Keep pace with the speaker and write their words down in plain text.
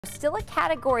Still a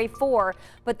Category 4,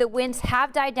 but the winds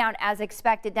have died down as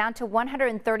expected, down to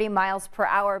 130 miles per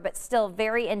hour, but still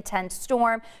very intense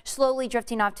storm, slowly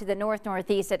drifting off to the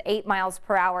north-northeast at 8 miles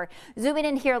per hour. Zooming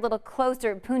in here a little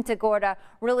closer, Punta Gorda,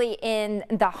 really in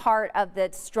the heart of the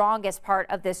strongest part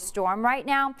of this storm right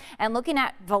now. And looking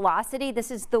at velocity, this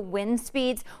is the wind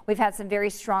speeds. We've had some very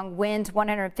strong winds,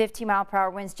 150 mile per hour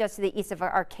winds just to the east of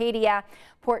Arcadia.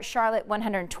 Port Charlotte,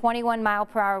 121 mile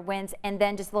per hour winds, and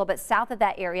then just a little bit south of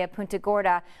that area, Punta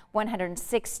Gorda,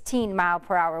 116 mile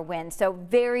per hour winds. So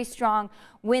very strong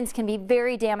winds can be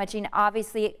very damaging,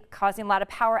 obviously causing a lot of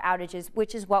power outages,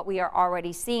 which is what we are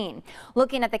already seeing.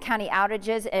 Looking at the county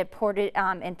outages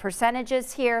in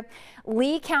percentages here,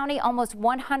 Lee County, almost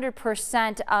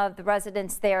 100% of the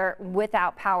residents there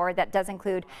without power. That does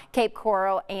include Cape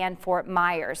Coral and Fort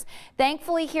Myers.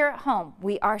 Thankfully, here at home,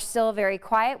 we are still very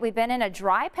quiet. We've been in a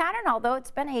dry pattern, although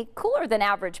it's been a cooler than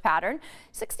average pattern.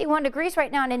 61 degrees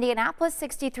right now in Indianapolis,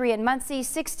 63 in Muncie,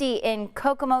 60 in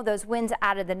Kokomo. Those winds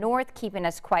out of the north keeping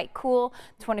us quite cool.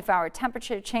 24-hour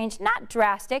temperature change, not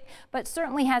drastic, but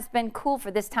certainly has been cool for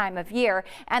this time of year.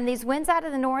 And these winds out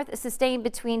of the north sustained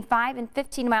between 5 and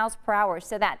 15 miles per hour.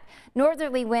 So that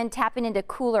northerly wind tapping into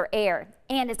cooler air.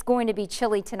 And it's going to be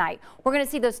chilly tonight. We're going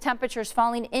to see those temperatures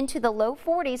falling into the low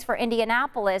 40s for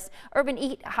Indianapolis. Urban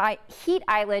heat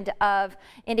island of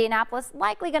Indianapolis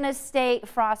likely going to stay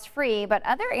frost free, but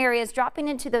other areas dropping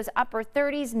into those upper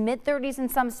 30s, mid 30s in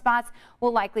some spots.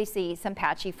 We'll likely see some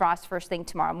patchy frost first thing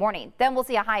tomorrow morning. Then we'll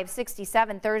see a high of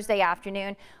 67 Thursday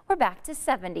afternoon. We're back to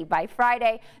 70 by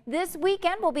Friday. This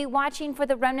weekend we'll be watching for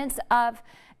the remnants of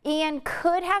Ian.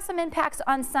 Could have some impacts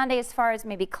on Sunday as far as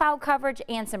maybe cloud coverage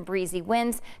and some breezy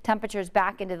winds. Temperatures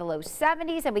back into the low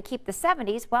 70s, and we keep the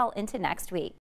 70s well into next week.